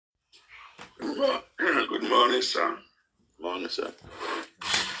Good morning, sir. Morning, sir.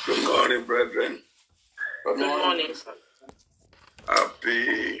 Good morning, brethren. Good morning, sir.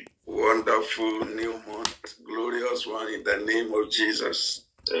 Happy, wonderful new month, glorious one in the name of Jesus.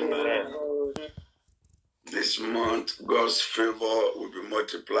 Amen. This month, God's favor will be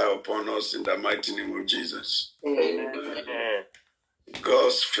multiplied upon us in the mighty name of Jesus. Amen.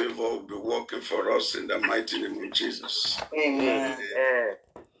 God's favor will be working for us in the mighty name of Jesus. Amen.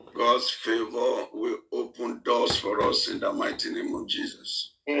 God's favor will open doors for us in the mighty name of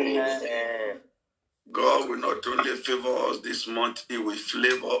Jesus. Amen. God will not only favor us this month, He will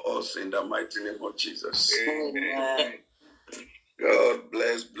flavor us in the mighty name of Jesus. Amen. God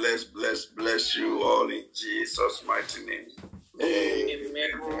bless you all in Jesus' mighty name.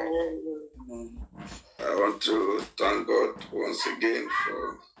 Amen. I want to thank God once again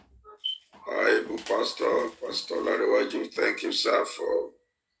for our able pastor, Pastor Larewaju. Thank you, sir, for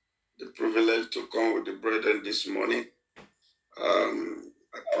the privilege to come with the brethren this morning.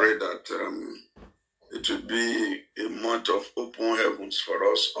 I pray that it will be a month of open heavens for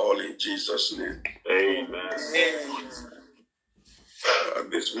us all in Jesus' name. Amen.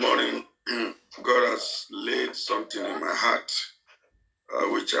 This morning, God has laid something in my heart,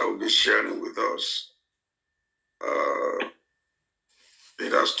 which I will be sharing with us.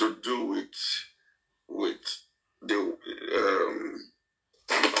 It has to do with the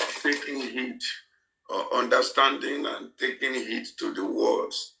taking heed, or understanding and taking heed to the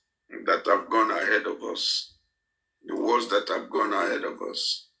words that have gone ahead of us. The words that have gone ahead of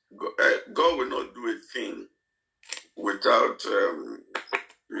us. God will not do a thing without,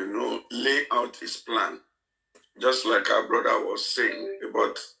 lay out His plan. Just like our brother was saying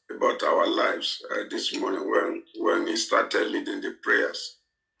about our lives this morning when he started leading the prayers.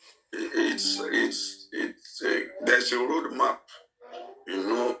 There's a roadmap,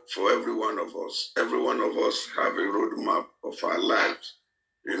 for every one of us. Every one of us have a roadmap of our lives.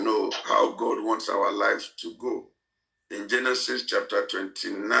 How God wants our life to go. In Genesis chapter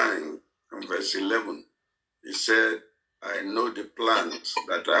 29 and verse 11, He said, I know the plans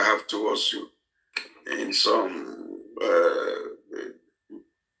that I have towards you. In some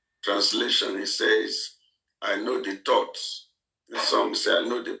translation, He says, I know the thoughts. Some say, I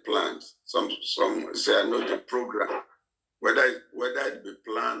know the plans. Some say, I know the program. Whether it be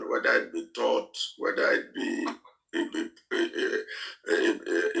planned, whether it be taught, whether it be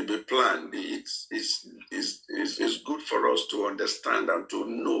planned, it's good for us to understand and to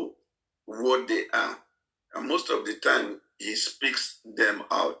know what they are. And most of the time, He speaks them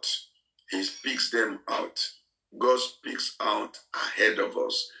out. He speaks them out. God speaks out ahead of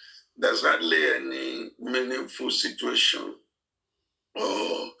us. There's hardly any meaningful situation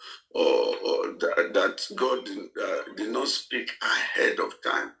or that God did not speak ahead of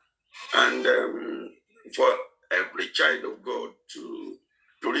time. And for every child of God to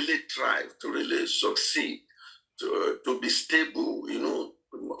really thrive, to really succeed, to be stable,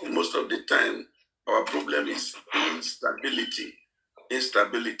 most of the time our problem is instability.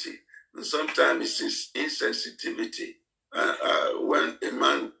 And sometimes it's insensitivity. When a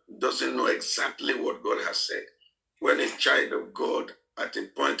man doesn't know exactly what God has said, when a child of God at a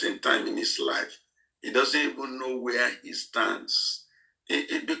point in time in his life, he doesn't even know where he stands,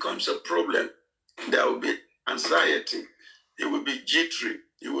 it becomes a problem. There will be anxiety. He will be jittery.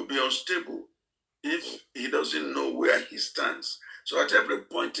 He will be unstable if he doesn't know where he stands. So at every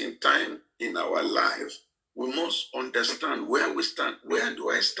point in time in our life, we must understand where we stand. Where do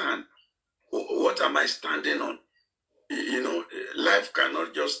I stand? What am I standing on? Life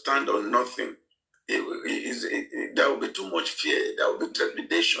cannot just stand on nothing. There will be too much fear. There will be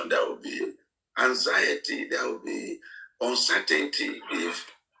trepidation. There will be anxiety. There will be uncertainty.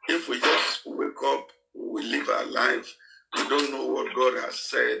 If we just wake up, we live our life, we don't know what God has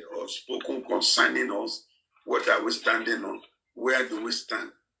said or spoken concerning us. What are we standing on? Where do we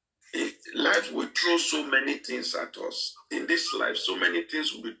stand? Life will throw so many things at us. In this life, so many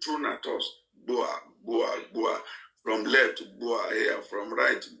things will be thrown at us. Boa, boa, boa. From left to boa here, from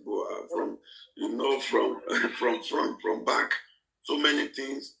right to boa, from back. So many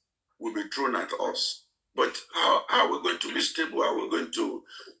things will be thrown at us. But how are we going to be stable? How are we going to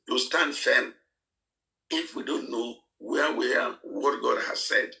stand firm if we don't know where we are, what God has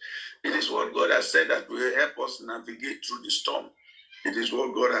said? It is what God has said that will help us navigate through the storm. It is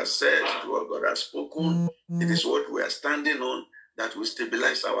what God has said, what God has spoken. It is what we are standing on that will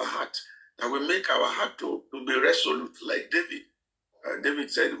stabilize our heart, that will make our heart to be resolute like David. David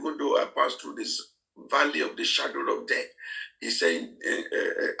said, even though I pass through this valley of the shadow of death, he said,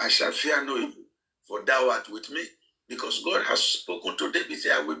 I shall fear no evil, for thou art with me. Because God has spoken to David, say,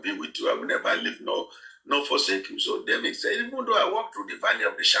 I will be with you, I will never leave nor forsake you. So David said, even though I walk through the valley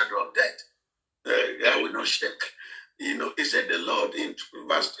of the shadow of death, I will not shake. He said the Lord in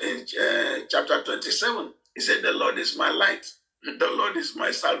chapter 27, he said, the Lord is my light. The Lord is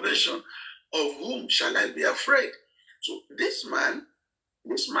my salvation. Of whom shall I be afraid? So this man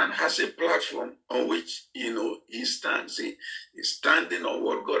has a platform on which, he stands. He's standing on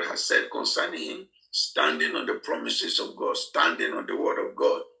what God has said concerning him, standing on the promises of God, standing on the word of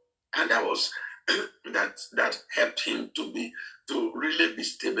God. And that was, that helped him to really be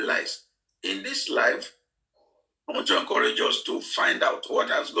stabilized. In this life, I want to encourage us to find out what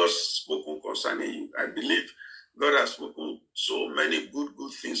has God spoken concerning you. I believe God has spoken so many good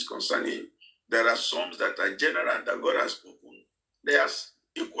things concerning you. There are some that are general that God has spoken. They are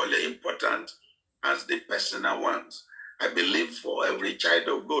equally important as the personal ones. I believe for every child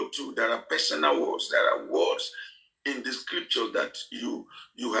of God too, there are personal words. There are words in the scripture that you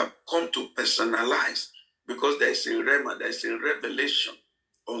have come to personalize, because there is a rhema, there is a revelation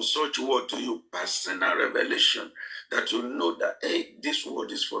on such word to you, personal revelation, that you know that, hey, this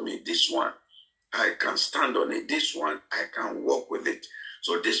word is for me. This one, I can stand on it. This one, I can walk with it.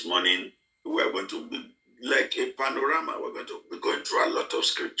 So this morning, we are going to be like a panorama. We're going to be going through a lot of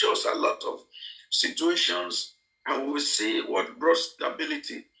scriptures, a lot of situations, and we will see what brought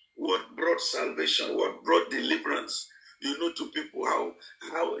stability, what brought salvation, what brought deliverance, to people,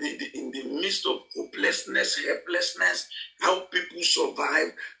 how in the midst of hopelessness, helplessness, how people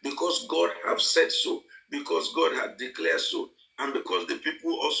survive because God have said so, because God had declared so, and because the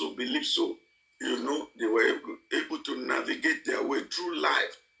people also believe so. They were able to navigate their way through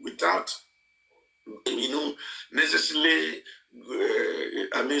life without, necessarily,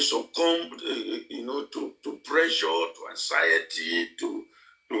 succumb, to pressure, to anxiety, to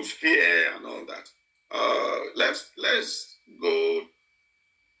fear, and all that. Let's go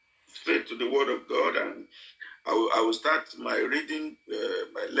straight to the Word of God, and I will start my reading,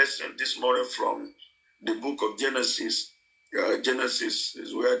 my lesson this morning from the book of Genesis. Genesis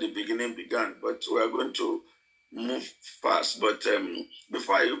is where the beginning began, but we are going to move fast. But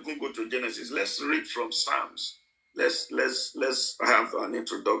before I even go to Genesis, let's read from Psalms. Let's have an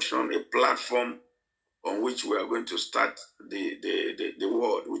introduction, a platform on which we are going to start the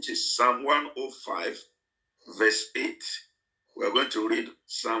word, which is Psalm 105, verse 8. We are going to read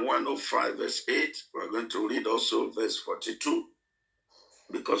Psalm 105, verse 8. We are going to read also verse 42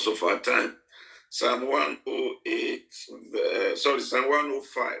 because of our time. Psalm 105. Psalm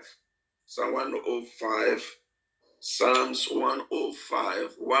 105. Psalms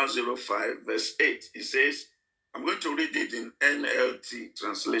 105, verse 8. It says, I'm going to read it in NLT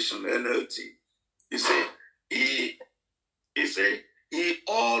translation, NLT. It says, he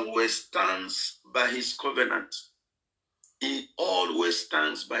always stands by his covenant. He always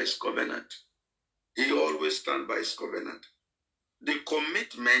stands by his covenant. He always stands by his covenant. The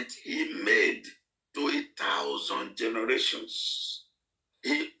commitment he made to 1,000 generations.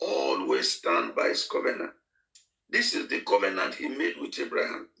 He always stands by his covenant. This is the covenant he made with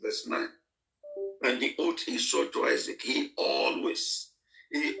Abraham, verse 9. And the oath he swore to Isaac. He always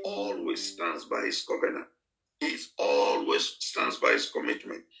stands by his covenant. He always stands by his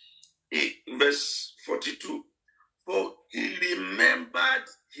commitment. Verse 42. For he remembered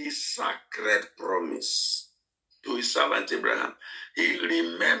his sacred promise to his servant Abraham. He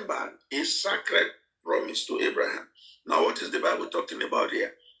remembered his sacred promise to Abraham. Now, what is the Bible talking about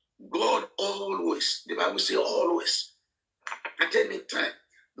here? God always, the Bible says always, at any time,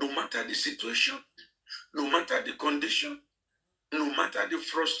 no matter the situation, no matter the condition, no matter the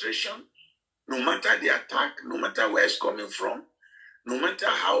frustration, no matter the attack, no matter where it's coming from, no matter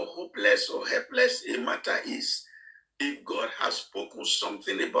how hopeless or helpless a matter is, if God has spoken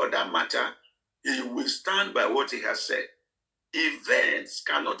something about that matter, he will stand by what he has said. Events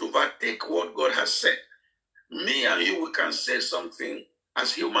cannot overtake what God has said. Me and you, we can say something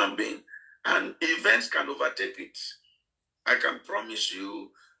as human beings, and events can overtake it. I can promise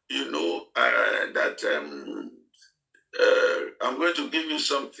you, that I'm going to give you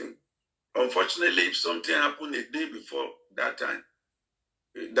something. Unfortunately, if something happened a day before that time,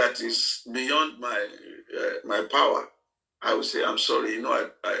 that is beyond my power, I will say, I'm sorry.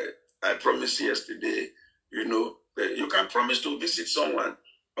 I promised yesterday, you can promise to visit someone.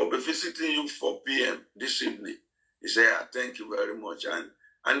 I'll be visiting you 4 p.m. this evening. He said, thank you very much. And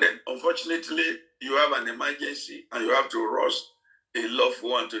then, unfortunately, you have an emergency and you have to rush a loved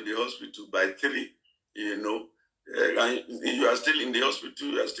one to the hospital by 3, and you are still in the hospital,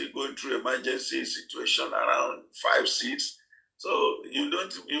 you are still going through emergency situation around 5, 6. So you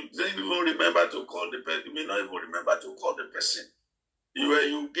don't even remember to call the person. You may not even remember to call the person.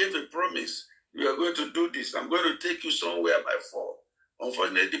 You gave a promise. You are going to do this. I'm going to take you somewhere by 4.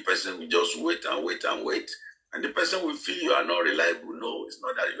 Unfortunately, the person will just wait and wait and wait. And the person will feel you are not reliable. No, it's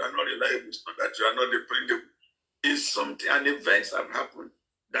not that you are not reliable. It's not that you are not dependable. It's something, an events have happened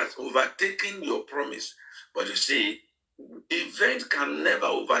that's overtaken your promise. But you see, events can never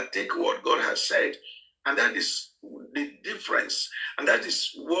overtake what God has said. And that is the difference. And that is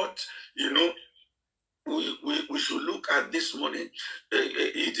what, we should look at this morning.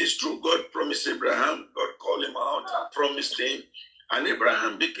 It is true, God promised Abraham, God called him out and promised him, and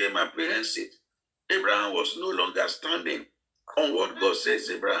Abraham became apprehensive. Abraham was no longer standing on what God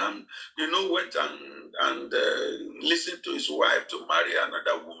says. Abraham, went and listened to his wife to marry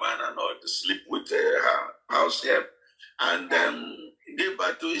another woman and all, to sleep with her house help, and gave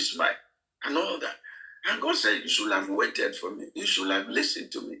birth to Ishmael and all that. And God said, you should have waited for me. You should have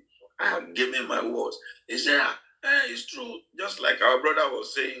listened to me. I have given my words. He said, it's true. Just like our brother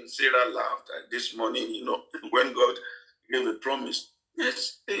was saying, Sarah laughed this morning, when God gave a promise.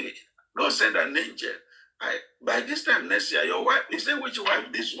 Yes, God sent an angel. By this time next year, your wife, he said, which wife?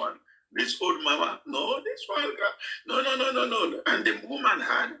 This one? This old mama? No, this one. No. And the woman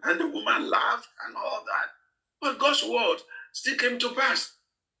had, and the woman laughed and all that. But God's word still came to pass.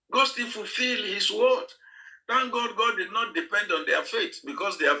 God still fulfilled his word. Thank God, God did not depend on their faith,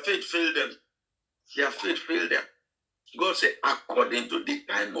 because their faith failed them. Their faith failed them. God said, according to the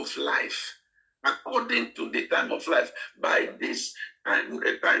time of life, according to the time of life, by this time,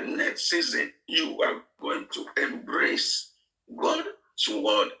 by next season, you are going to embrace God's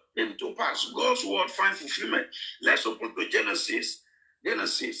word came to pass. God's word find fulfillment. Let's open to Genesis.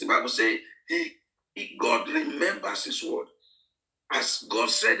 Genesis, the Bible says, God remembers his word. As God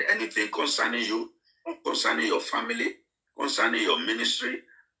said anything concerning you, concerning your family, concerning your ministry,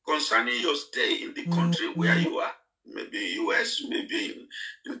 concerning your stay in the country where you are, maybe US, maybe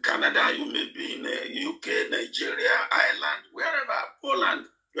in Canada, you may be in UK, Nigeria, Ireland, wherever, Poland,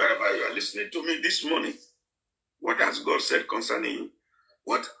 wherever you are listening to me this morning. What has God said concerning you?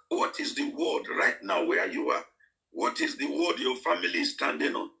 What is the word right now where you are? What is the word your family is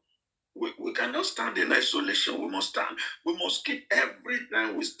standing on? We cannot stand in isolation. We must stand. We must keep every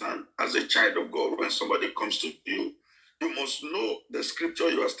time we stand as a child of God. When somebody comes to you, you must know the scripture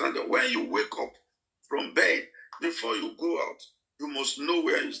you are standing. When you wake up from bed, before you go out, you must know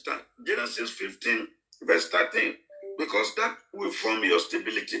where you stand. Genesis 15, verse 13, because that will form your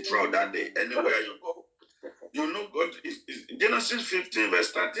stability throughout that day, anywhere you go. You know God is Genesis 15,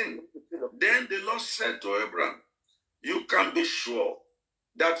 verse 13. Then the Lord said to Abraham, you can be sure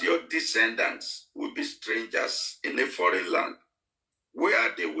that your descendants will be strangers in a foreign land,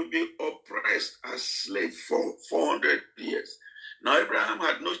 where they will be oppressed as slaves for 400 years. Now Abraham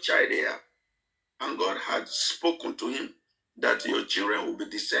had no child here, and God had spoken to him that your children will be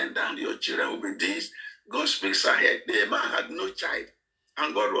descendants, your children will be this. God speaks ahead. The man had no child,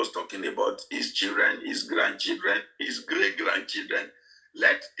 and God was talking about his children, his grandchildren, his great-grandchildren.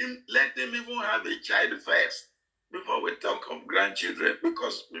 Let him even have a child first, before we talk of grandchildren,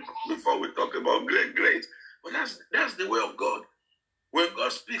 because before we talk about great. But that's the way of God. When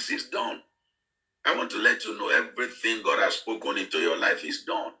God speaks, it's done. I want to let you know everything God has spoken into your life is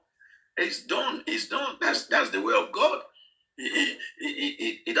done. It's done. It's done. That's the way of God.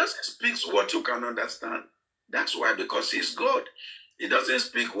 He doesn't speak what you can understand. That's why, because he's God. He doesn't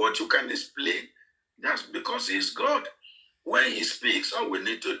speak what you can explain. That's because he's God. When he speaks, all we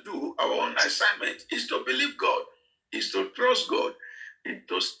need to do, our own assignment, is to believe God, is to trust God, and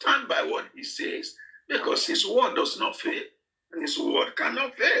to stand by what he says, because his word does not fail, and his word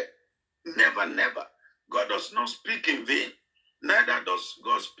cannot fail. Never, never. God does not speak in vain. Neither does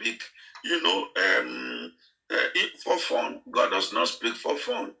God speak, for fun. God does not speak for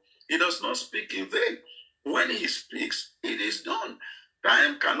fun. He does not speak in vain. When he speaks, it is done.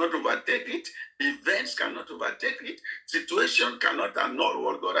 Time cannot overtake it. Events cannot overtake it. Situation cannot annul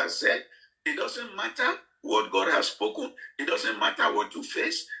what God has said. It doesn't matter what God has spoken. It doesn't matter what you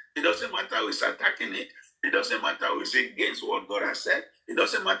face. It doesn't matter who is attacking it. It doesn't matter who is against what God has said. It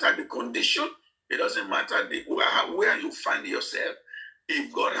doesn't matter the condition. It doesn't matter where you find yourself.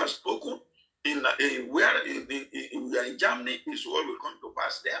 If God has spoken, in Germany, his word will come to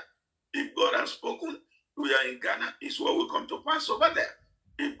pass there. If God has spoken, we are in Ghana, his word will come to pass over there.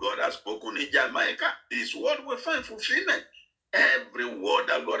 If God has spoken in Jamaica, his word will find fulfillment. Every word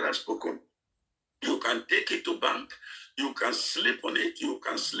that God has spoken, you can take it to bank. You can sleep on it. You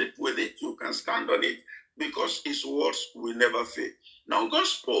can sleep with it. You can stand on it, because his words will never fail. Now God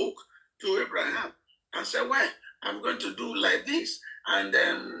spoke to Abraham and said, well, I'm going to do like this. And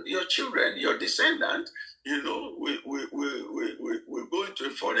then your children, your descendants, we're going to a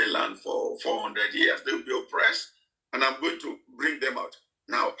foreign land for 400 years. They'll be oppressed, and I'm going to bring them out.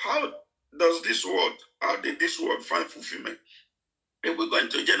 Now, how did this word find fulfillment? If we're going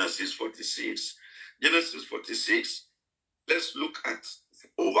to Genesis 46, let's look at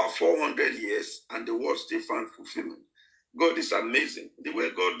over 400 years, and the word still found fulfillment. God is amazing. The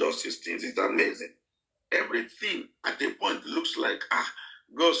way God does his things is amazing. Everything at a point looks like,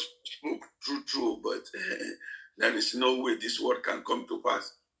 God spoke true, but there is no way this word can come to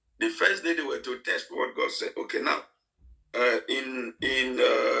pass. The first day they were to test what God said. Okay, now, in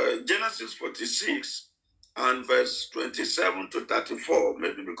Genesis 46 and verse 27 to 34,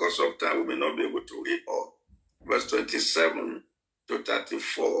 maybe because of time we may not be able to read all. Verse 27 to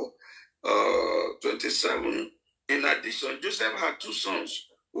 34, 27. In addition, Joseph had two sons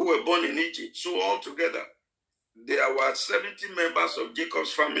who were born in Egypt. So altogether, there were 70 members of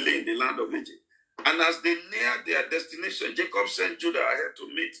Jacob's family in the land of Egypt. And as they neared their destination, Jacob sent Judah ahead to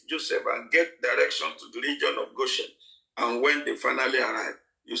meet Joseph and get direction to the region of Goshen. And when they finally arrived,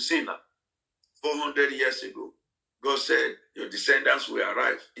 you see now, 400 years ago, God said, your descendants will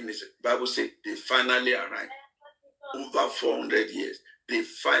arrive. In the Bible says they finally arrived. Over 400 years, the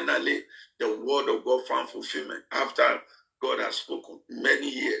word of God found fulfillment. After God has spoken many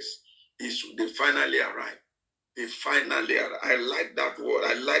years, they finally arrived. They finally arrived. I like that word.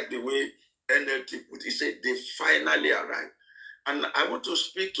 I like the way NLT put it. He said, they finally arrived. And I want to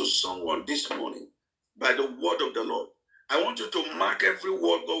speak to someone this morning by the word of the Lord. I want you to mark every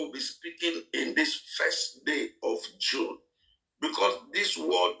word God will be speaking in this first day of June, because this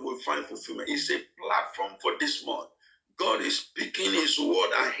word will find fulfillment. It's a platform for this month. God is speaking his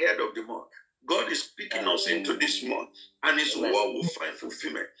word ahead of the month. God is speaking us into this month, and his word will find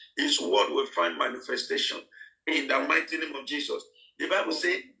fulfillment. His word will find manifestation in the mighty name of Jesus. The Bible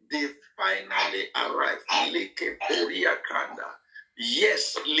says they finally arrived.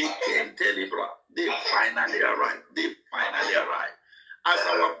 Yes, they finally arrived. They finally arrived. As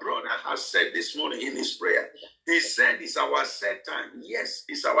our brother has said this morning in his prayer, he said it's our set time. Yes,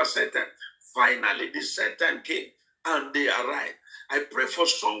 it's our set time. Finally, the set time came and they arrived. I pray for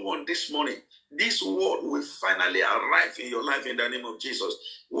someone this morning. This word will finally arrive in your life in the name of Jesus.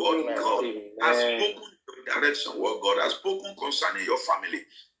 What God has spoken in your direction, what God has spoken concerning your family,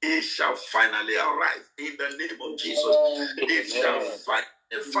 it shall finally arrive in the name of Jesus. It shall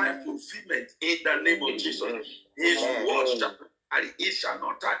find fulfillment in the name of Jesus. His word shall, and it shall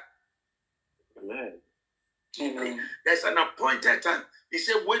not die. Amen. There's an appointed time. He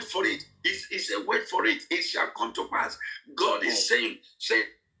said, wait for it. He said, wait for it. It shall come to pass. God is saying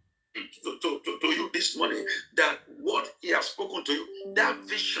to you this morning that what he has spoken to you, that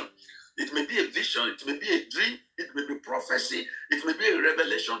vision, it may be a vision, it may be a dream, it may be prophecy, it may be a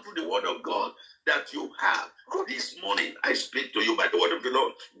revelation through the word of God that you have. This morning, I speak to you by the word of the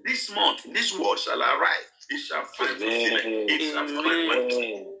Lord. This month, this word shall arrive. It shall find fulfillment. It shall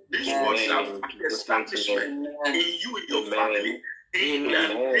find this word shall find establishment in you and your family. In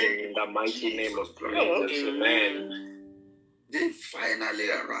the mighty name of Jesus. Amen. They finally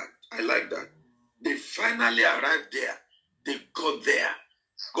arrived. I like that. They finally arrived there. They got there.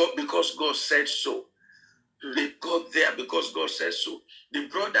 Because God said so. They got there because God said so. The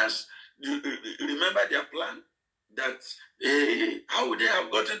brothers, remember their plan? That how would they have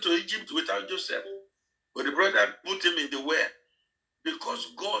gotten to Egypt without Joseph? But the brother put him in the well.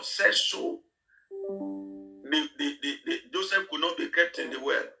 Because God said so. Joseph could not be kept in the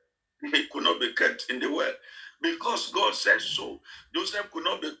well. He could not be kept in the well. Because God said so. Joseph could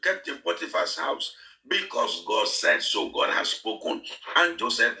not be kept in Potiphar's house. Because God said so. God has spoken. And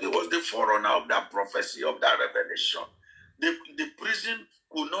Joseph, he was the forerunner of that prophecy, of that revelation. The prison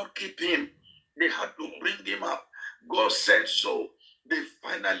could not keep him. They had to bring him up. God said so. They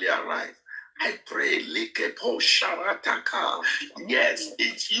finally arrived. I pray, yes,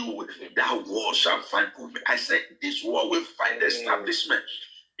 it's you. That word shall find fulfillment. I said, this word will find establishment.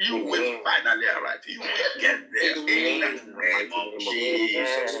 You will finally arrive. You will get there. In the name of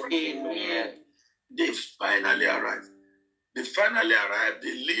Jesus. Amen. They finally arrived. They finally arrived.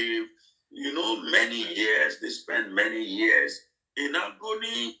 They lived, many years. They spent many years in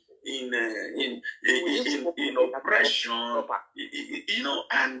agony, in oppression,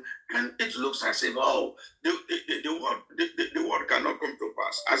 and it looks as if the word cannot come to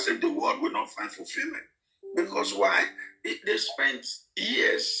pass. As if the word will not find fulfillment. Because why? They spent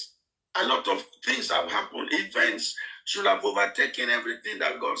years. A lot of things have happened. Events should have overtaken everything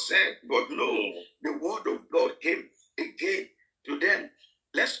that God said. But no, the word of God came again to them.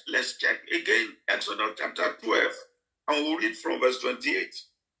 Let's check again Exodus chapter 12, and we'll read from verse 28.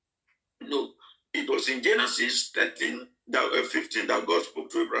 No, it was in Genesis 15 that God spoke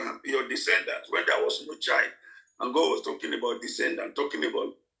to Abraham, your descendants, when there was no child. And God was talking about descendants, talking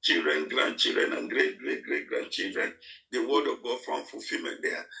about children, grandchildren, and great-great-great-grandchildren. The word of God found fulfillment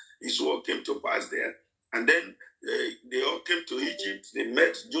there. His word came to pass there. And then they all came to Egypt. They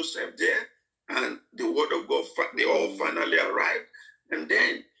met Joseph there. And the word of God, they all finally arrived. And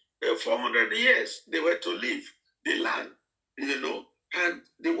then 400 years, they were to leave the land, and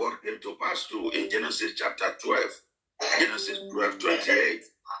the word came to pass too in Genesis chapter 12. Genesis 12:28.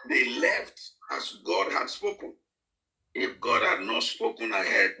 They left as God had spoken. If God had not spoken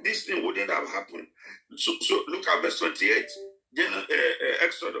ahead, this thing wouldn't have happened. So look at verse 28,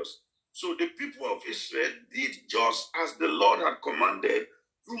 Exodus. So the people of Israel did just as the Lord had commanded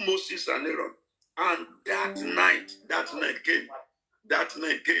through Moses and Aaron. And that night came. That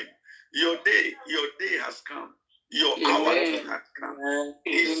night came. Your day has come. Your hour has come.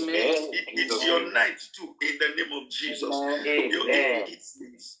 It's your night too, in the name of Jesus.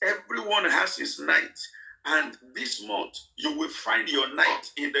 Everyone has his night. And this month, you will find your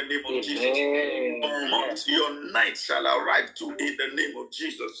night in the name of Jesus. Your night shall arrive too in the name of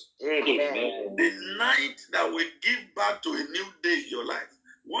Jesus. The night that will give birth to a new day in your life.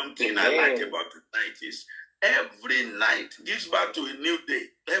 One thing I like about tonight is every night gives birth to a new day.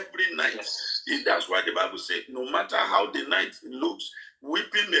 Every night. That's why the Bible says, no matter how the night looks,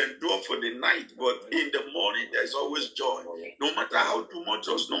 weeping may endure for the night, but in the morning there's always joy. No matter how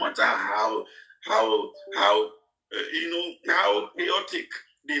tumultuous, no matter how chaotic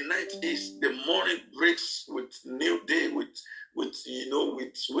the night is, the morning breaks with new day, with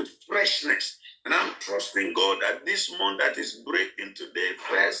freshness. And I'm trusting God that this month that is breaking today,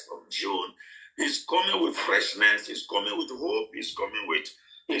 1st of June, is coming with freshness, is coming with hope, is coming with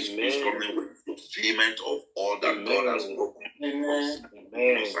fulfillment of all that God has spoken to us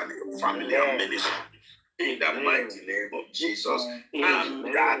and your family and ministry. In the mighty name of Jesus. And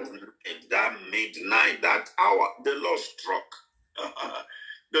that midnight, that hour, the Lord struck.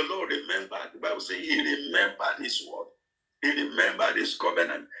 The Lord remembered. The Bible says he remembered his word. He remembered his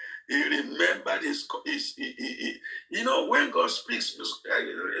covenant. He remembered when God speaks,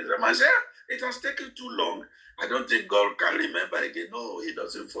 it has taken too long. I don't think God can remember again. No, he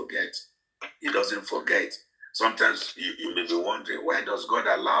doesn't forget. He doesn't forget. Sometimes you may be wondering, why does God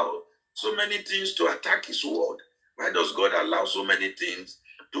allow so many things to attack his word? Why does God allow so many things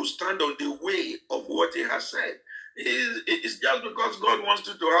to stand on the way of what he has said? It's just because God wants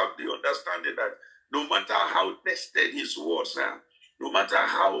you to have the understanding that no matter how tested his words are, no matter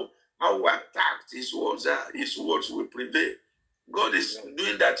how attacked his words are, his words will prevail. God is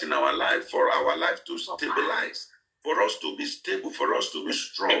doing that in our life for our life to stabilize, for us to be stable, for us to be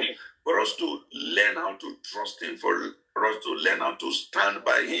strong, for us to learn how to trust him, for us to learn how to stand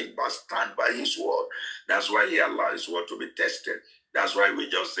by him, but stand by his word. That's why he allows his word to be tested. That's why we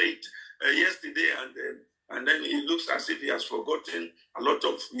just said yesterday, and then it looks as if he has forgotten a lot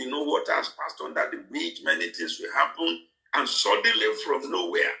of, what has passed under the bridge. Many things will happen, and suddenly from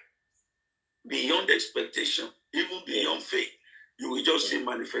nowhere, beyond expectation, even beyond faith, you will just see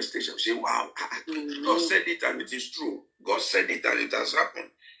manifestation. Say, wow, God said it and it is true. God said it and it has happened.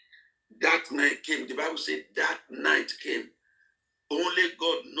 That night came. The Bible said that night came. Only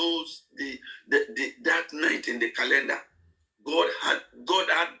God knows that night in the calendar. God had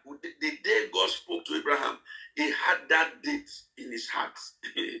the day God spoke to Abraham, he had that date in his heart.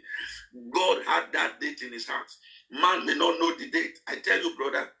 God had that date in his heart. Man may not know the date. I tell you,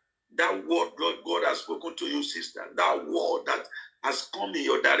 brother, that word God has spoken to you, sister, that word that has come in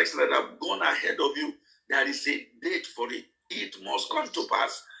your direction, that have gone ahead of you, there is a date for it. It must come to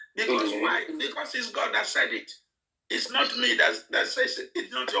pass. Because why? Because it's God that said it. It's not me that says it.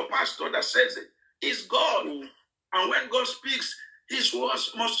 It's not your pastor that says it. It's God. And when God speaks, his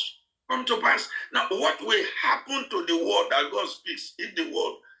words must come to pass. Now, what will happen to the word that God speaks if the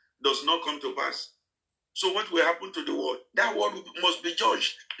word does not come to pass? So what will happen to the word? That word must be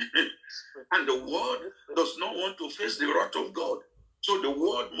judged. And the word does not want to face the wrath of God. So the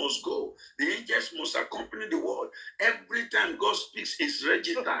word must go. The angels must accompany the word. Every time God speaks, it's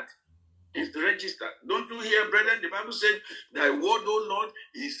registered. It's registered. Don't you hear, brethren? The Bible said, thy word, O Lord,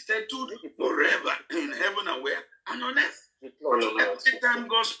 is settled forever in heaven and where? And on earth. So every time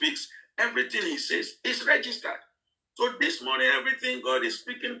God speaks, everything he says is registered. So this morning, everything God is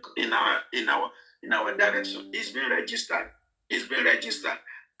speaking in our direction is being registered. It's been registered.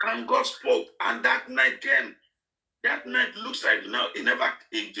 And God spoke, and that night came. That night looks like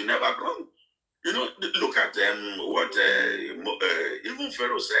it will never come. You know, look at what even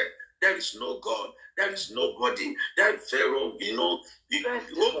Pharaoh said. There is no God. There is nobody. That Pharaoh, you know, he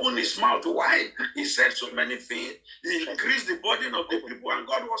opened his mouth wide. He said so many things. He increased the burden of the people, and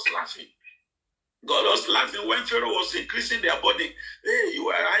God was laughing. God was laughing when Pharaoh was increasing their burden. Hey, you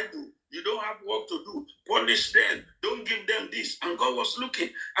are idle. You don't have work to do. Punish them. Don't give them this. And God was looking.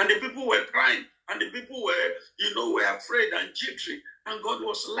 And the people were crying. And the people were, you know, were afraid and jittery. And God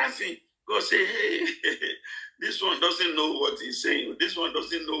was laughing. God said, hey, this one doesn't know what he's saying. This one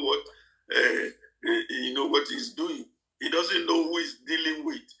doesn't know what, you know, what he's doing. He doesn't know who he's dealing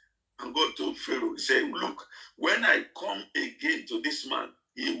with. And God told Pharaoh, he said, look, when I come again to this man,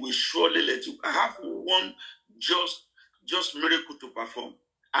 he will surely let you. I have one just miracle to perform.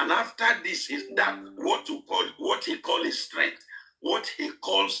 And after this is that what he calls his strength, what he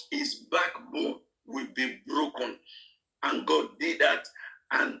calls his backbone will be broken. And God did that.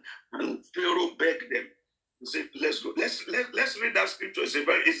 And Pharaoh begged them. He said, let's go. Let's read that scripture. It's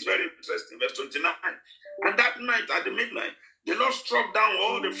very interesting. Verse 29. And that night at the midnight, the Lord struck down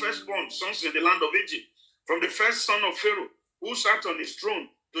all the firstborn sons in the land of Egypt, from the first son of Pharaoh, who sat on his throne,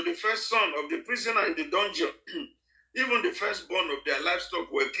 to the first son of the prisoner in the dungeon. Even the firstborn of their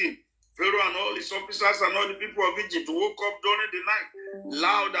livestock were killed. Pharaoh and all his officers and all the people of Egypt woke up during the night.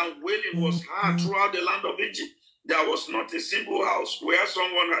 Loud and wailing was heard throughout the land of Egypt. There was not a single house where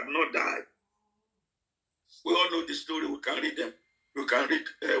someone had not died. We all know the story. We can read them. We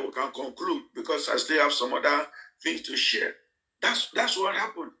can conclude, because I still have some other things to share. That's what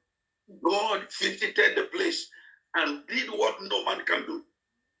happened. God visited the place and did what no man can do.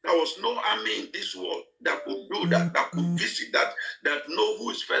 There was no army in this world that could do that could visit, that know who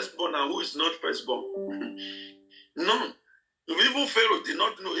is firstborn and who is not firstborn. None. Even Pharaoh did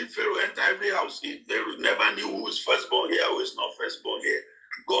not know. If Pharaoh entered every house, Pharaoh never knew who is firstborn here, who is not firstborn here.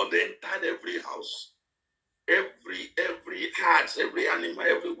 God entered every house, every heart, every animal,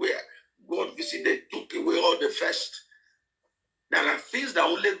 everywhere. God visited, took away all the first. There are things that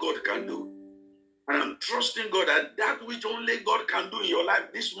only God can do. And I'm trusting God that which only God can do in your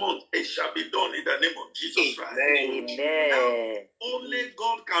life this month, it shall be done in the name of Jesus Christ. Amen. Only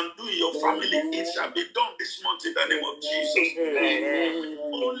God can do in your family, it shall be done this month in the name of Jesus. Amen.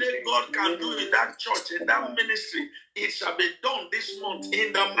 Only God can do in that church, in that ministry, it shall be done this month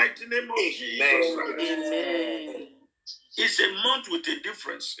in the mighty name of Jesus Christ. Amen. It's a month with a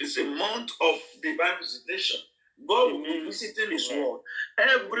difference. It's a month of divine visitation. God will be visiting his word.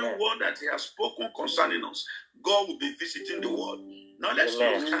 Every word that he has spoken concerning us, God will be visiting the word. Now let's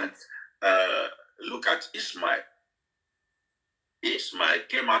look at Ishmael. Ishmael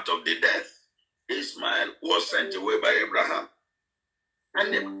came out of the death. Ishmael was sent away by Abraham.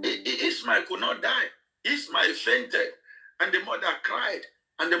 And Ishmael could not die. Ishmael fainted. And the mother cried.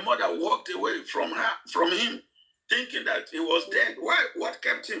 And the mother walked away from him, thinking that he was dead. Why? What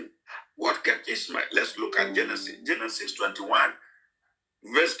kept him? What kept Ishmael? Let's look at Genesis 21,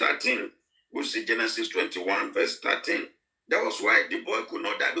 verse 13. We'll see Genesis 21, verse 13. That was why the boy could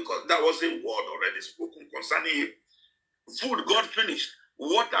not die, because there was a word already spoken concerning him. Food, God finished.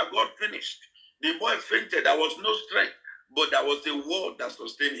 Water, God finished. The boy fainted. There was no strength, but there was a word that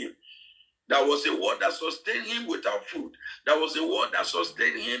sustained him. There was a word that sustained him without food. There was a word that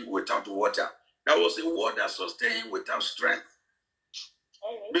sustained him without water. There was a word that sustained him without strength.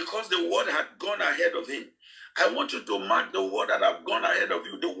 Because the word had gone ahead of him. I want you to mark the word that have gone ahead of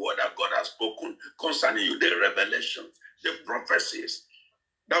you, the word that God has spoken concerning you, the revelations, the prophecies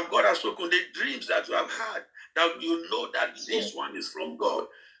that God has spoken, the dreams that you have had, that you know that this one is from God.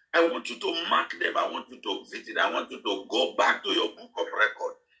 I want you to mark them. I want you to visit. I want you to go back to your book of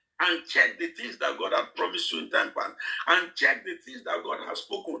record and check the things that God has promised you in time past, and check the things that God has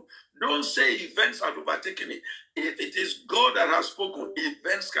spoken. Don't say events have overtaken it. If it is God that has spoken,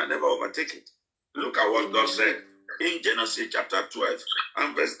 events can never overtake it. Look at what God said in Genesis chapter 12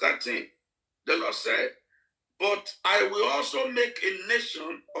 and verse 13. The Lord said, but I will also make a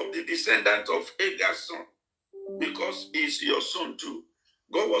nation of the descendant of Hagar's son, because he is your son too.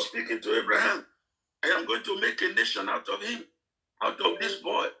 God was speaking to Abraham. I am going to make a nation out of him, out of this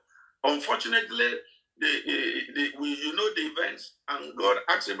boy. Unfortunately, you know the events, and God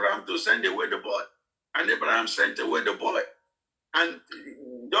asked Abraham to send away the boy. And Abraham sent away the boy and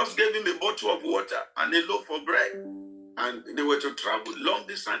just gave him a bottle of water and a loaf of bread. And they were to travel long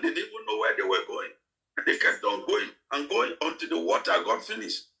distance. They didn't even know where they were going. And they kept on going and going until the water got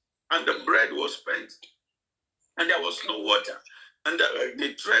finished and the bread was spent. And there was no water. And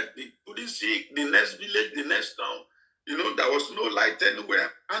they couldn't see the next village, the next town. You know, there was no light anywhere.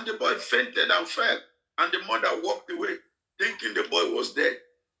 And the boy fainted and fell. And the mother walked away, thinking the boy was dead.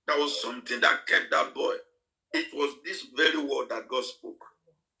 there was something that kept that boy. It was this very word that God spoke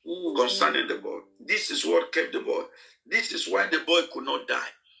concerning the boy. This is what kept the boy. This is why the boy could not die.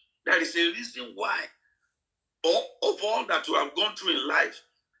 There is a reason why, of all that you have gone through in life,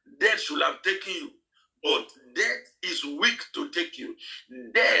 death should have taken you. But death is weak to take you.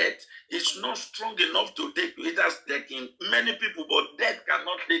 Death is not strong enough to take you. It has taken many people, but death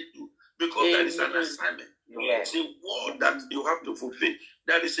cannot take you because there is an assignment. There is a word that you have to fulfill.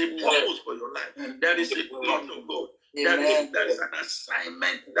 There is a purpose for your life. There is a plot of God. There is an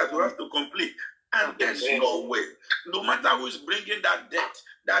assignment that you have to complete. And there's no way, no matter who is bringing that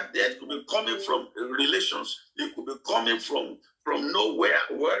death could be coming from relations. It could be coming from nowhere,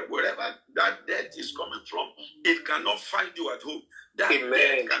 wherever that death is coming from. It cannot find you at home. That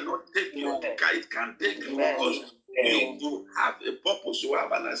death cannot take you. It can't take you because you have a purpose, you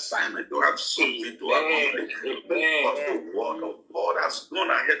have an assignment, you have something to accomplish. Because the word of God has gone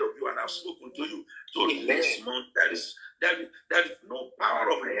ahead of you and has spoken to you. So this month, there is no power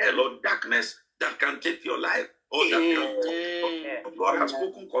of hell or darkness that can take your life, or that can take God has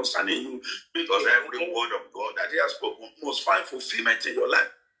spoken concerning you, because every word of God that He has spoken must find fulfillment in your life.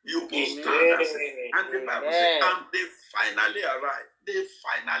 You must stand and the Bible says, and they finally arrive. They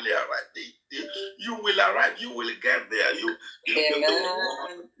finally arrive. You will arrive. You will get there. You will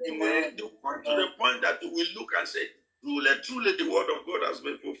come to the point that you will look and say, truly the word of God has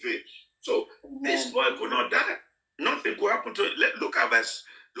been fulfilled. So this boy could not die. Nothing could happen to him. Look at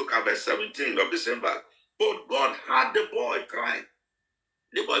verse 17 of December. But God heard the boy crying.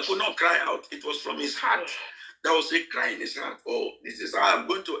 The boy could not cry out. It was from his heart. There was a cry in his heart. Oh, this is how I'm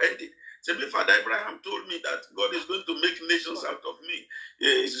going to end it. Simply, Father Abraham told me that God is going to make nations out of me.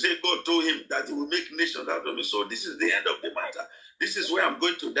 He said God told him that He will make nations out of me. So this is the end of the matter. This is where I'm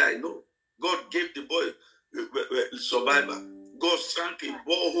going to die. No. God gave the boy survivor. God sank a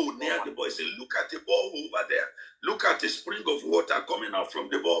borehole near the boy. He said, look at the borehole over there. Look at the spring of water coming out from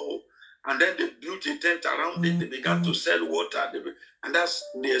the borehole. And then they built a tent around it. They began to sell water. And that's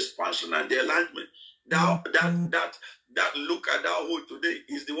the expansion and the enlargement. That look at that hole today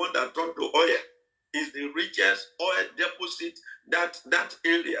is the one that turned to oil. Is the richest oil deposit. That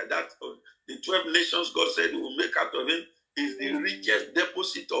area, the 12 nations God said He will make out of him, is the richest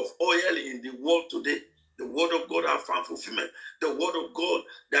deposit of oil in the world today. The word of God has found fulfillment. The word of God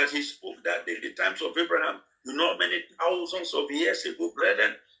that He spoke that in the times of Abraham, many thousands of years ago,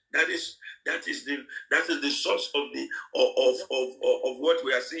 brethren. That is the source of what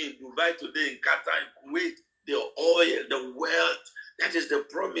we are seeing in Dubai today, in Qatar, in Kuwait, the oil, the wealth. That is the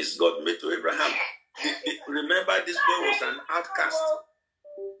promise God made to Abraham. Remember, this boy was an outcast.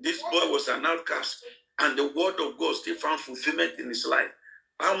 This boy was an outcast, and the word of God still found fulfillment in his life.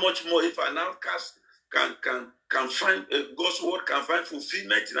 How much more if an outcast can find God's word can find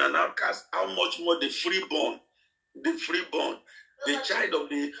fulfillment in an outcast? How much more the freeborn, the child of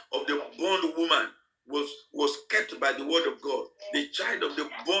the born woman was kept by the word of God. The child of the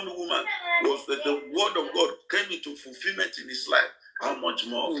born woman was the word of God came into fulfillment in his life. How much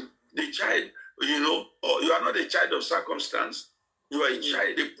more the child, you are not a child of circumstance. You are a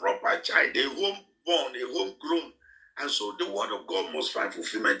child, a proper child, a homeborn, a homegrown. And so the word of God must find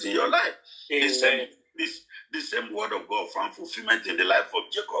fulfillment in your life. The same word of God found fulfillment in the life of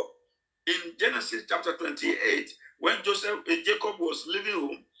Jacob. In Genesis chapter 28, when Jacob was leaving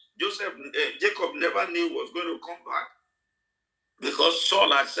home, Jacob never knew he was going to come back, because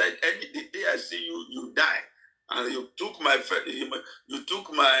Saul had said, the day I see you, you die. And you took my birthright, you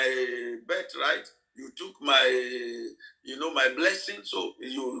took my blessing, so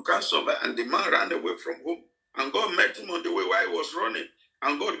you can't survive. And the man ran away from home. And God met him on the way while he was running.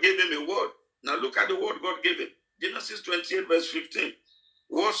 And God gave him a word. Now look at the word God gave him. Genesis 28 verse 15.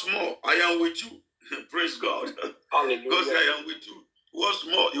 What's more, I am with you. Praise God. Hallelujah. God said, I am with you. What's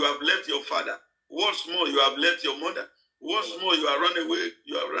more, you have left your father. What's more, you have left your mother. What's more, you are run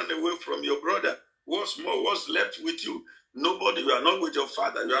away from your brother. What's more, what's left with you? Nobody. You are not with your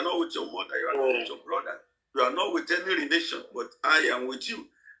father. You are not with your mother. You are not with your brother. You are not with any relation. But I am with you.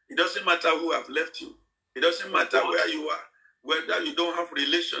 It doesn't matter who have left you. It doesn't matter where you are. Whether you don't have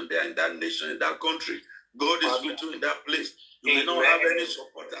relation there in that nation, in that country. God is with you in that place. You may not have any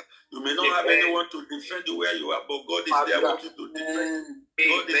supporter. You may not have anyone to defend you where you are, but God is there with you to defend.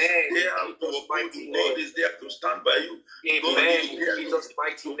 God is there to uphold you. God is there to stand by you. God is there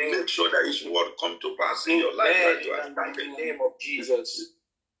to make sure that His word come to pass in your life. Right? You are standing in the name of Jesus.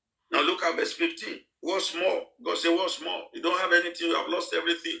 Now look at verse 15. What's more? God said, what's more? You don't have anything. You have lost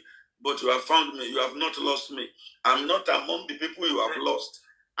everything, but you have found me. You have not lost me. I'm not among the people you have lost.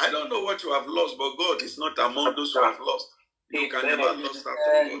 I don't know what you have lost, but God is not among those who have lost. You can never lose out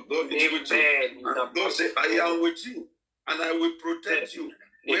on God. God is with you. And God said, I am with you, and I will protect you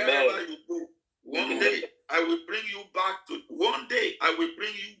wherever you go. One day I will bring you back to. One day I will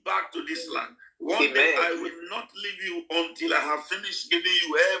bring you back to this land. One day I will not leave you until I have finished giving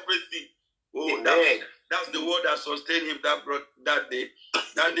you everything. Oh, that's the word that sustained him that day.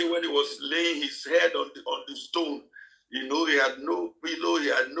 That day when he was laying his head on the stone. You know, he had no pillow, he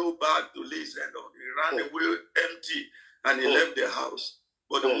had no bag to lay his hand on. He ran away empty and he left the house.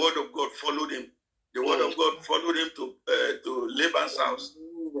 But the word of God followed him. The word of God followed him to Laban's house.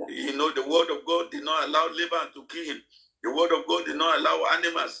 You know, the word of God did not allow Laban to kill him. The word of God did not allow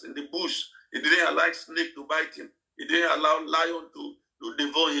animals in the bush. It didn't allow snake to bite him. It didn't allow lion to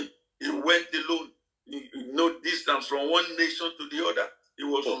devour him. He went alone, no distance from one nation to the other. He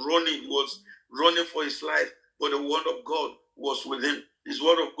was running. He was running for his life. But the word of God was with him. His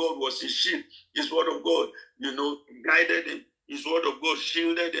word of God was his shield. His word of God, you know, guided him. His word of God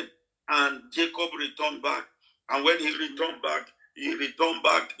shielded him. And Jacob returned back. And when he returned back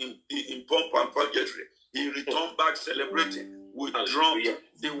in pomp and pageantry. He returned back celebrating with drums.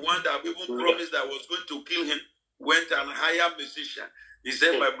 The one that even promised that was going to kill him went and hired a musician. He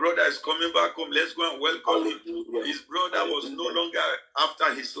said, my brother is coming back home. Let's go and welcome him. His brother was no longer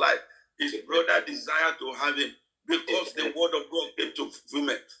after his life. His brother desired to have him because the word of God came to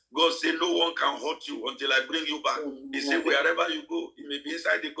fulfillment. God said, no one can hurt you until I bring you back. He said, wherever you go, it may be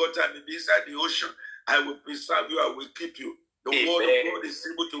inside the gutter, it may be inside the ocean. I will preserve you, I will keep you. The word of God is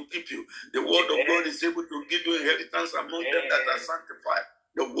able to keep you. The word of God is able to give you inheritance among them that are sanctified.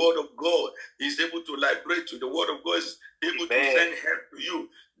 The word of God is able to liberate you. The word of God is able to send help to you.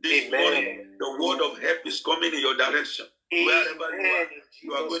 This morning, the word of help is coming in your direction. Wherever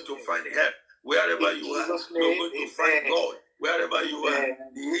you are going to find help. Wherever you are going to find God. Wherever you are,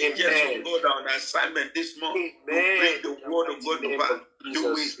 the angels of God are on assignment this month to bring the word of God to pass. You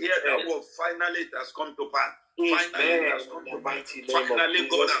will hear that word. Finally, it has come to pass. Finally, it has come to pass. Finally,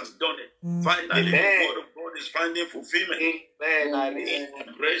 God has done it. Finally, the word of God is finding fulfillment. In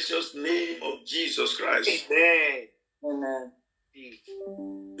the precious name of Jesus Christ. Amen.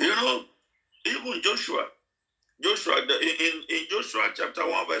 You know, even Joshua, in Joshua chapter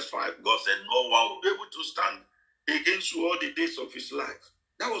 1 verse 5, God said, no one will be able to stand against you all the days of his life.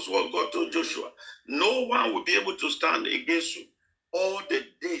 That was what God told Joshua. No one will be able to stand against you all the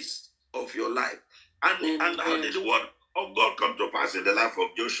days of your life. And how did the word of God come to pass in the life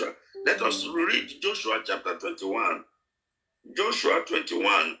of Joshua? Let us read Joshua chapter 21. Joshua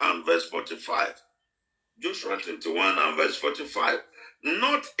 21 and verse 45. Joshua 21 and verse 45.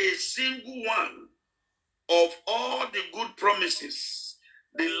 Not a single one of all the good promises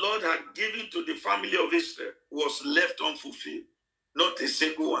the Lord had given to the family of Israel was left unfulfilled. Not a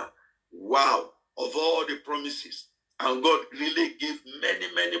single one. Wow. Of all the promises. And God really gave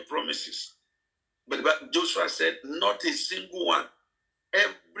many, many promises. But Joshua said, not a single one.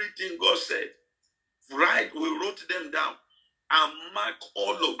 Everything God said, right, we wrote them down and marked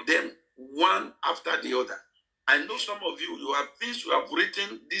all of them one after the other. I know some of you have things you have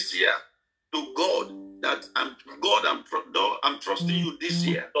written this year to God that I'm trusting you this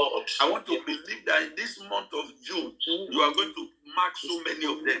year. I want to believe that in this month of June, you are going to mark so many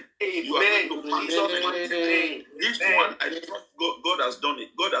of them. You are going to mark so many of them. This one, I trust God has done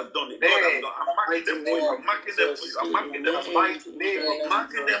it. God has done it. God has done it. I'm marking them for you. I'm marking them for you. I'm marking them for you. I'm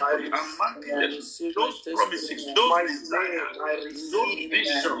marking them for you. I'm marking them. Those promises, those desires, those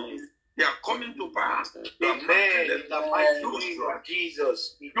visions, they are coming to pass.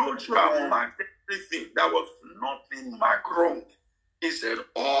 Jesus. Joshua marked everything. There was nothing marked wrong. He said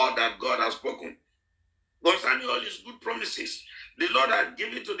all that God has spoken concerning all his good promises the Lord had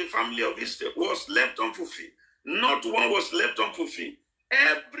given to the family of Israel was left unfulfilled. Not one was left unfulfilled.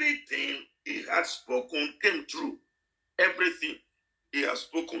 Everything he had spoken came true. Everything he has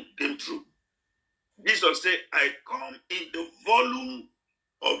spoken came true. Jesus said, I come in the volume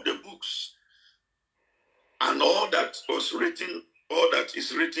of the books, and all that was written, all that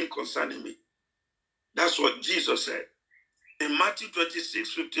is written concerning me. That's what Jesus said. In Matthew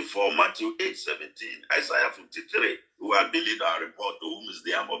 26:54, Matthew 8:17, Isaiah 53, who had believed our report, to whom is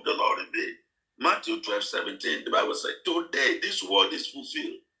the arm of the Lord revealed. Matthew 12:17, the Bible said, today this word is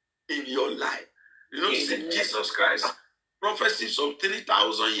fulfilled in your life. You know, see, Jesus Christ, prophecies of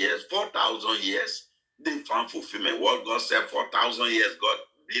 3,000 years, 4,000 years, they found fulfillment. What God said 4,000 years, God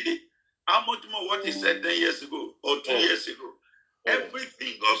did it. How much more what he said 10 years ago or 2 years ago?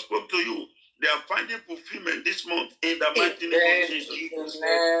 Everything God spoke to you, they are finding fulfillment this month in the mighty name of Jesus.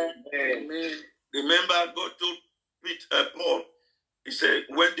 Amen. Remember, God told Paul, he said,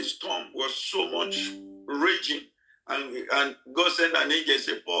 when the storm was so much raging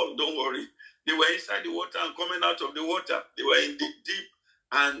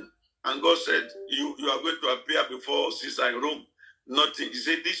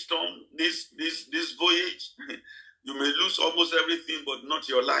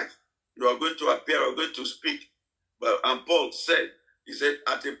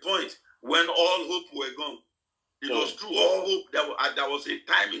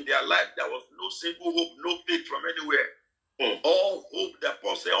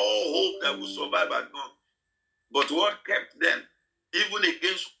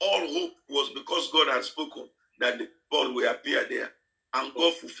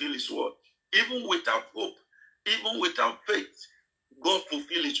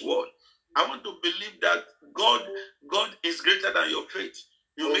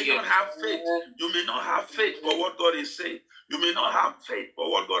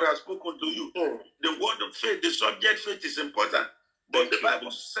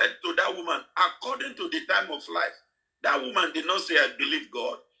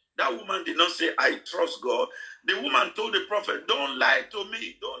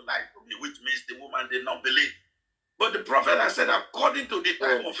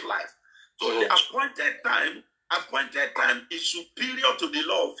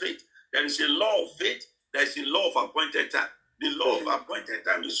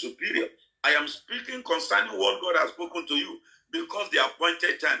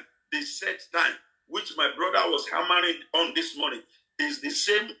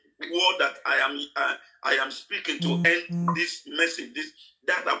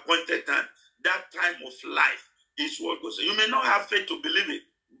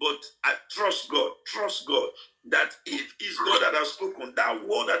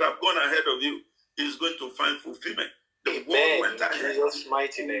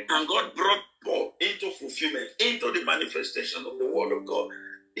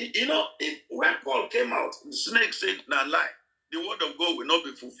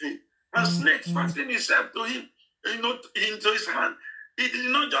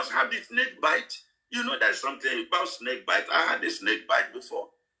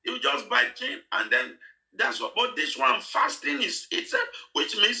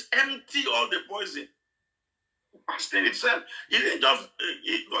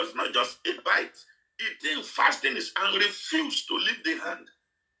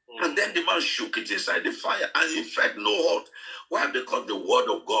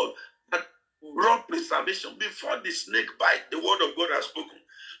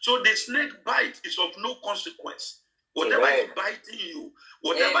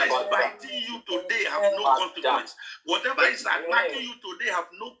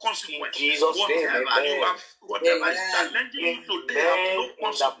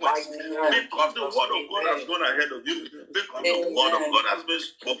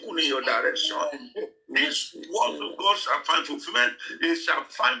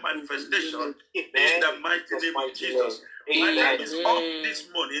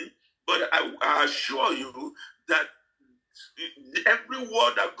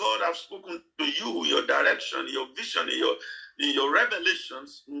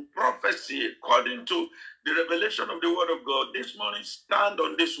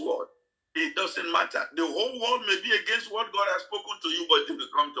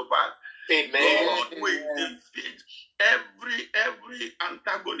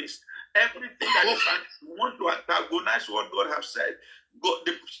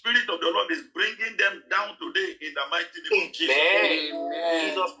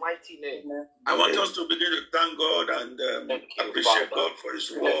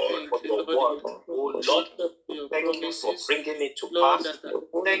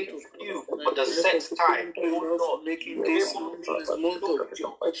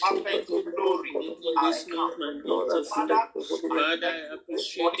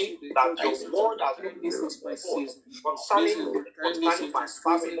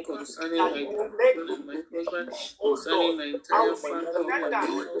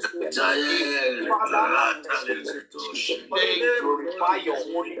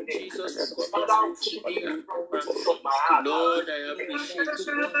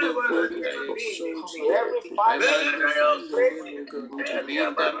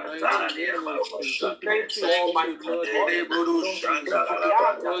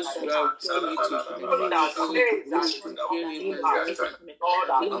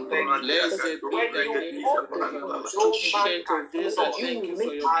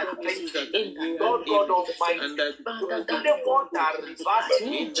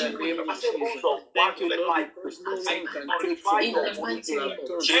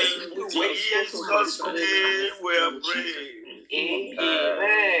Jesus' name we are praying.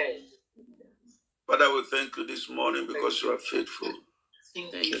 Amen. Father, we thank you this morning because you are faithful.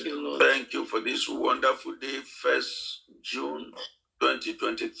 Thank you, Lord. Thank you for this wonderful day, 1st June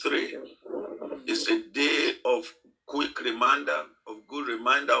 2023. It's a day of quick reminder, of good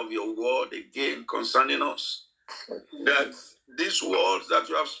reminder of your word again concerning us. That these words that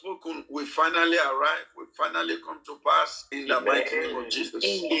you have spoken will finally arrive, will finally come to pass in the mighty name of Jesus.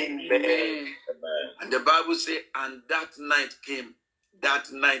 Amen. And the Bible says, and that night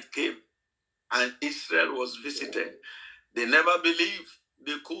came, and Israel was visited. They never believed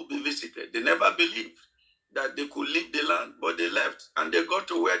they could be visited. They never believed that they could leave the land, but they left and they got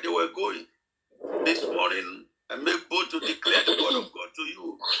to where they were going. This morning, I make bold to declare the word of God to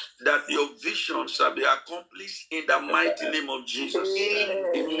you that your vision shall be accomplished in the mighty name of Jesus.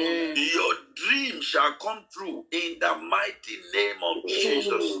 Amen. Your dream shall come true in the mighty name of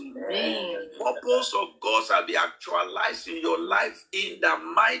Jesus. Purpose of God shall be actualized in your life in the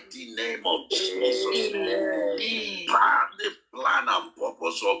mighty name of Jesus. The plan and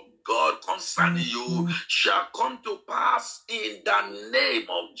purpose of God concerning you shall come to pass in the name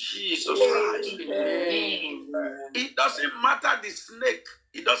of Jesus Christ. It doesn't matter the snake.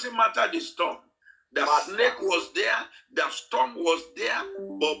 It doesn't matter the storm. The snake was there, the storm was there,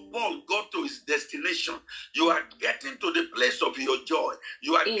 but Paul got to his destination. You are getting to the place of your joy.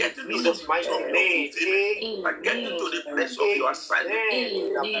 You are getting to the place of your fulfillment. You are getting to the place of your assignment.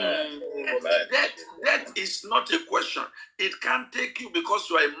 Death is not a question. It can't take you because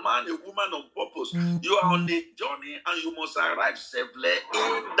you are a man, a woman of purpose. You are on a journey and you must arrive safely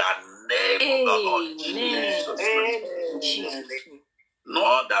in the name of the Lord Jesus.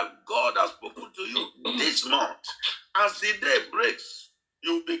 Know that God has spoken to you this month. As the day breaks,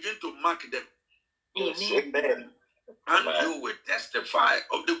 you begin to mark them. Amen. And you will testify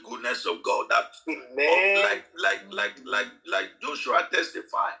of the goodness of God. That like Joshua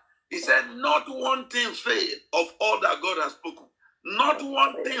testified. He said, not one thing failed of all that God has spoken. Not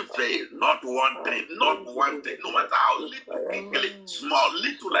one thing failed. Not one thing. Not one thing. No matter how little, small,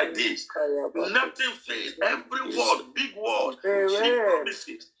 little like this. Nothing failed. Every word, big word, she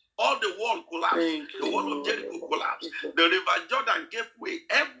promises. All the wall collapsed. The wall of Jericho collapsed. The river Jordan gave way.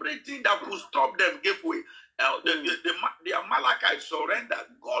 Everything that could stop them gave way. The Amalekites surrendered.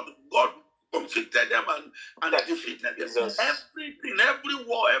 God convicted them and defeated them. Everything, every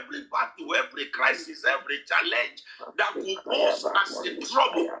war, every battle, every crisis, every challenge that could pose as a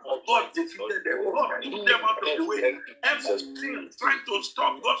trouble, God defeated them. God took them out of the way. Everything trying to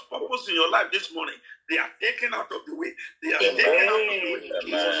stop God's purpose in your life this morning, they are taken out of the way. They are taken out of the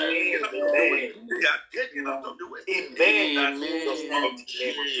way. They are taken out of the way. In the name of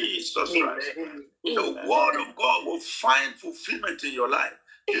Jesus Christ. The word of God will find fulfillment in your life.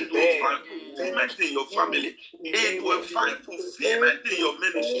 It will find fulfillment in your family. It will find fulfillment in your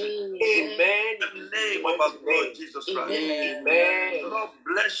ministry. Amen. In the name of our Lord Jesus Christ. Amen. The Lord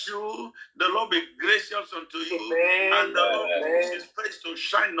bless you. The Lord be gracious unto you. And the Lord makes his face to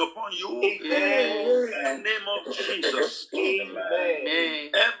shine upon you. In the name of Jesus.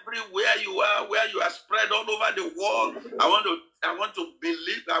 Amen. Everywhere you are, where you are spread all over the world, I want to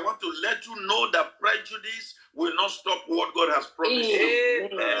believe, I want to let you know that prejudice will not stop what God has promised you.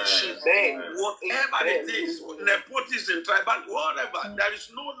 Whatever it is, nepotism, tribal, whatever, there is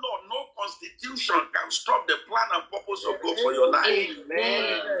no law, no constitution can stop the plan and purpose of God for your life. Amen.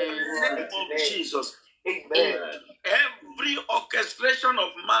 In the name of Jesus. Amen. Every orchestration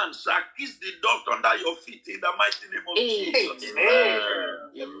of man shall kiss the dust under your feet in the mighty name of Jesus. Amen.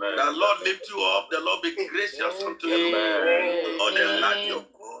 The Lord lift you up. The Lord be gracious unto you. The Lord enlarge your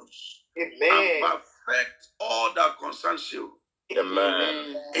cause. And perfect all that concerns you.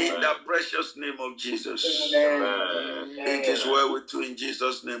 Amen. In the precious name of Jesus. Amen. It is well with you in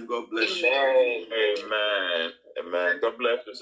Jesus' name. God bless you. Amen. Amen. God bless you.